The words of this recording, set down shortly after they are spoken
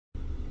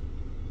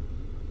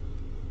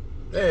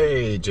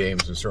Hey,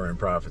 James from Soaring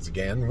Prophets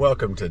again.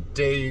 Welcome to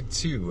day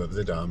 2 of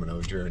the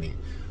Domino Journey.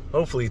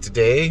 Hopefully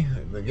today,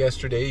 like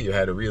yesterday, you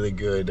had a really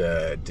good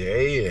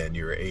day and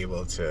you were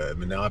able to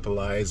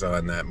monopolize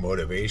on that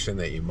motivation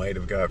that you might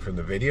have got from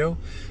the video.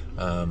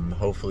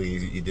 Hopefully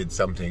you did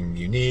something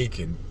unique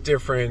and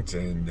different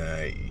and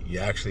you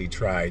actually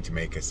tried to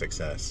make a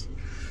success.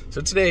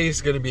 So today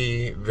is going to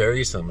be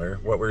very similar.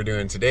 What we're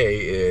doing today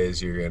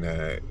is you're going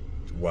to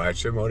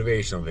watch a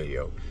motivational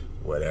video.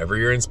 Whatever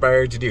you're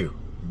inspired to do,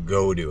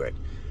 go do it.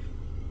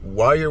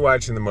 While you're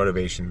watching the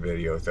motivation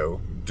video, though,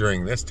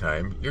 during this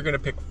time, you're going to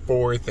pick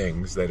 4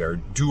 things that are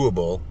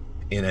doable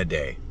in a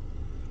day.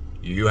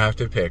 You have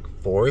to pick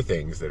 4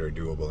 things that are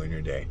doable in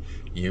your day.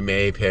 You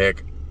may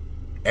pick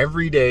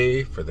every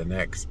day for the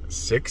next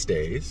 6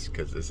 days,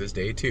 because this is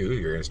day 2.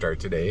 You're going to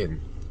start today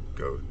and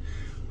go.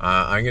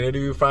 I'm going to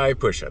do 5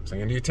 push-ups. I'm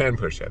going to do 10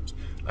 push-ups.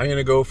 I'm going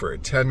to go for a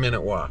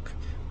 10-minute walk.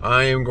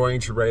 I am going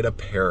to write a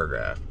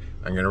paragraph.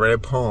 I'm going to write a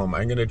poem.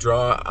 I'm going to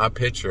draw a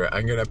picture.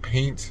 I'm going to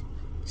paint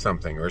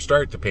something or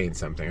start to paint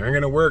something. I'm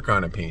going to work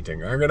on a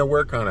painting. I'm going to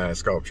work on a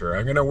sculpture.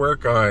 I'm going to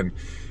work on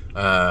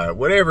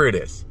whatever it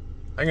is.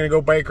 I'm going to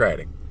go bike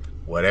riding.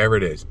 Whatever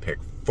it is, pick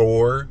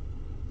 4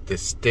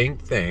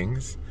 distinct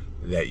things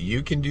that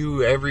you can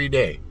do every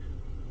day.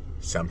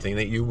 Something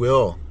that you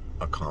will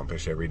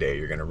accomplish every day.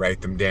 You're going to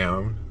write them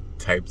down,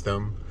 type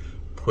them,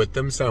 put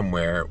them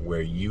somewhere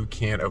where you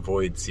can't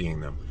avoid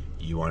seeing them.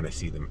 You want to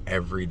see them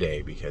every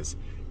day, because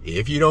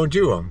if you don't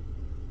do them,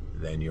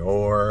 then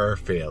you're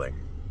failing.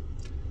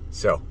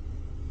 So,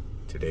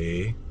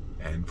 today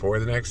and for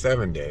the next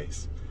 7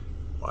 days,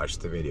 watch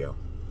the video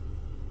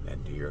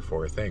and do your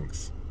 4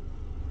 things.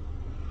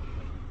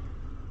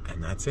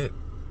 And that's it.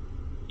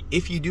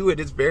 If you do it,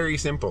 it's very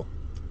simple.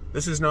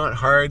 This is not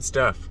hard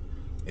stuff.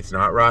 It's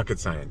not rocket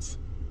science.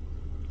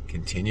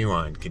 Continue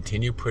on.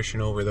 Continue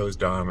pushing over those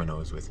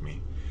dominoes with me.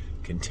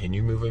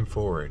 Continue moving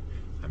forward.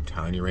 I'm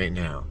telling you right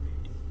now,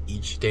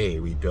 each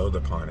day we build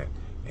upon it.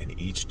 And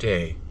each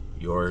day,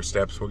 your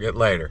steps will get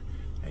lighter,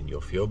 and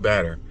you'll feel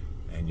better,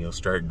 and you'll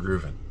start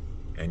grooving,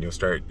 and you'll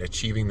start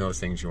achieving those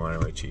things you want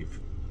to achieve.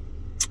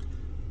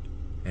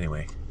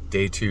 Anyway,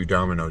 day 2,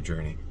 Domino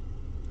Journey.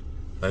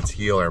 Let's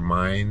heal our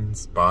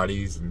minds,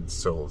 bodies, and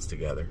souls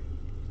together.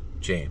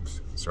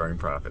 James, Soaring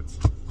Prophets.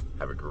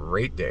 Have a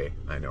great day.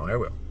 I know I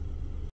will.